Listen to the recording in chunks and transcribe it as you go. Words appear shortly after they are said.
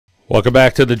Welcome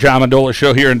back to the John Mendola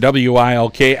Show here in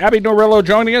WILK. Anny Norwillo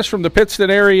joining us from the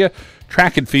Piston Area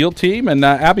Track and Field team. And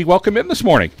Abby, welcome in this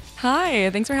morning. Hi,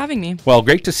 thanks for having me. Well,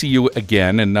 great to see you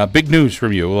again, and big news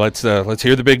from you. Let's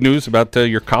hear the big news about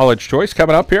your college choice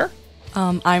coming up here.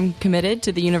 I'm committed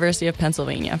to the University of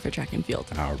Pennsylvania for track and field.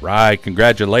 All right,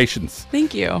 congratulations.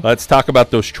 Thank you. Let's talk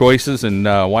about those choices and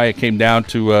why it came down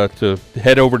to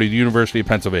head over to the University of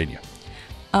Pennsylvania.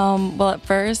 Well, at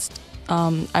first,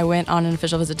 I went on an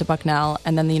official visit to Bucknell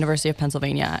and then the University of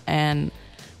Pennsylvania, and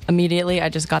immediately I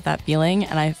just got that feeling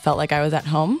and I felt like I was at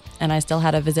home, and I still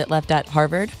had a visit left at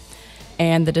Harvard,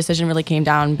 and the decision really came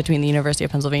down between the University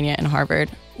of Pennsylvania and Harvard,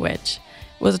 which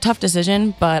was a tough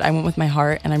decision, but I went with my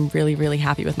heart, and I'm really, really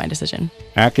happy with my decision.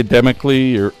 Academically,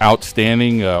 you're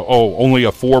outstanding. Only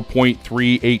a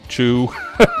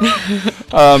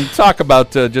 4.382. Talk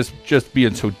about just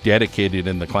being so dedicated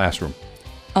in the classroom.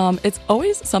 It's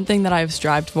always something that I've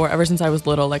strived for ever since I was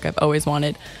little. Like, I've always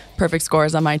wanted perfect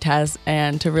scores on my tests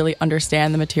and to really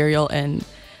understand the material, and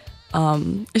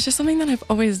it's just something that I've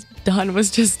always done,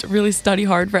 was just really study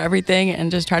hard for everything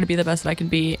and just try to be the best that I can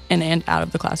be in and out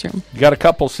of the classroom. You got a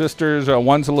couple sisters.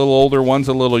 One's a little older, one's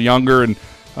a little younger, and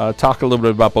talk a little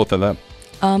bit about both of them.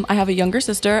 I have a younger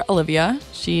sister, Olivia.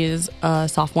 She is a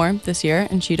sophomore this year,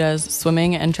 and she does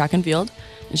swimming and track and field,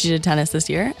 and she did tennis this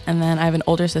year. And then I have an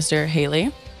older sister,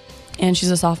 Haley, and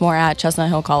she's a sophomore at Chestnut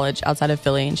Hill College outside of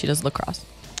Philly, and she does lacrosse.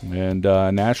 And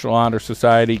National Honor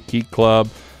Society, Key Club.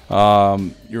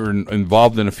 You're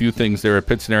involved in a few things there at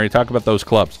Piston Area. Talk about those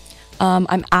clubs.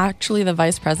 I'm actually the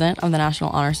vice president of the National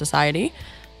Honor Society,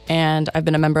 and I've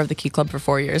been a member of the Key Club for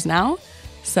 4 years now.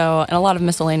 So, and a lot of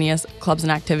miscellaneous clubs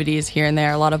and activities here and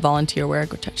there, a lot of volunteer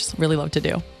work, which I just really love to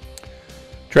do.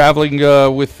 Traveling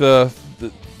with the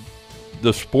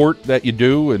sport that you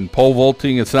do, and pole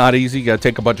vaulting, it's not easy. You got to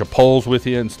take a bunch of poles with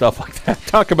you and stuff like that.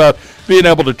 Talk about being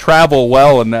able to travel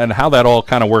well and how that all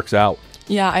kind of works out.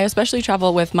 Yeah, I especially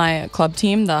travel with my club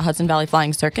team, the Hudson Valley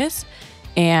Flying Circus,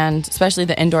 and especially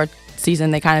the indoor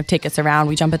season, they kind of take us around.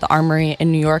 We jump at the Armory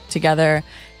in New York together,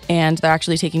 and they're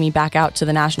actually taking me back out to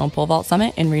the National Pole Vault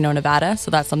Summit in Reno, Nevada, so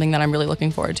that's something that I'm really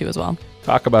looking forward to as well.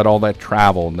 Talk about all that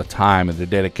travel and the time and the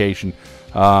dedication.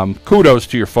 Kudos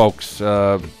to your folks.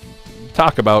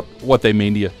 Talk about what they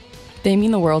mean to you. They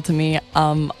mean the world to me.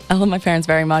 I love my parents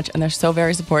very much, and they're so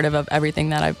very supportive of everything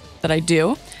that I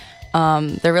do.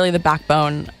 They're really the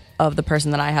backbone of the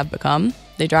person that I have become.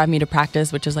 They drive me to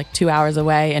practice, which is like 2 hours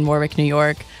away in Warwick, New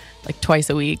York, like twice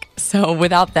a week. So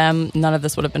without them, none of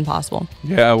this would have been possible.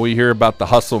 Yeah, we hear about the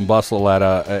hustle and bustle at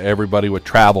everybody with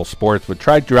travel sports, but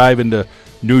try driving to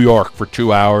New York for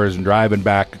 2 hours and driving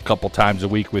back a couple times a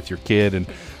week with your kid, and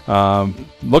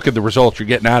look at the results you're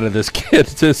getting out of this kid.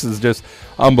 This is just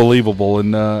unbelievable.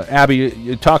 And Abby,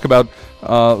 you talk about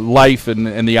life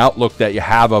and the outlook that you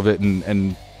have of it,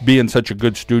 and being such a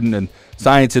good student, and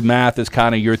science and math is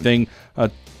kind of your thing.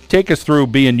 Take us through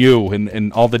being you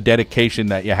and all the dedication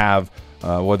that you have,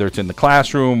 whether it's in the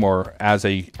classroom or as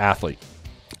a athlete.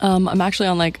 I'm actually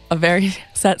on like a very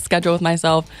set schedule with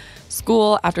myself.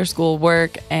 School, after school,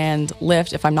 work, and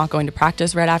lift if I'm not going to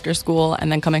practice right after school,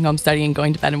 and then coming home, studying,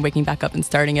 going to bed, and waking back up and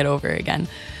starting it over again.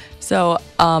 So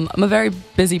I'm a very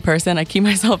busy person. I keep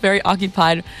myself very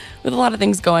occupied with a lot of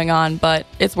things going on, but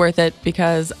it's worth it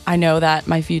because I know that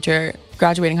my future,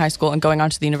 graduating high school and going on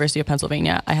to the University of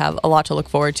Pennsylvania, I have a lot to look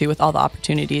forward to with all the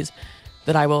opportunities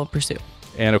that I will pursue.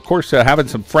 And of course, having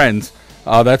some friends,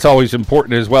 that's always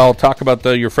important as well. Talk about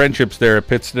your friendships there at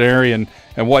Piston Area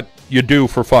and what you do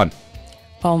for fun.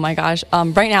 Oh my gosh.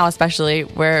 Right now, especially,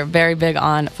 we're very big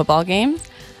on football games.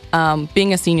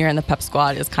 Being a senior in the pep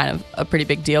squad is kind of a pretty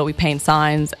big deal. We paint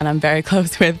signs, and I'm very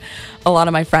close with a lot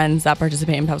of my friends that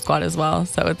participate in pep squad as well.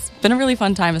 So it's been a really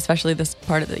fun time, especially this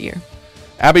part of the year.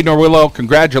 Anny Norwillo,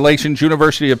 congratulations.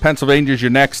 University of Pennsylvania is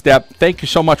your next step. Thank you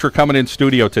so much for coming in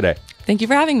studio today. Thank you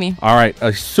for having me. All right.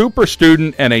 A super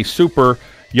student and a super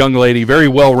young lady, very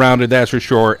well-rounded, that's for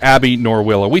sure, Anny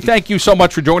Norwillo. We thank you so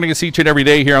much for joining us each and every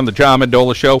day here on The John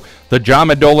Mendola Show,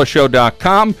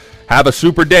 thejohnmendolashow.com. Have a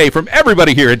super day from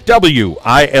everybody here at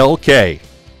WILK.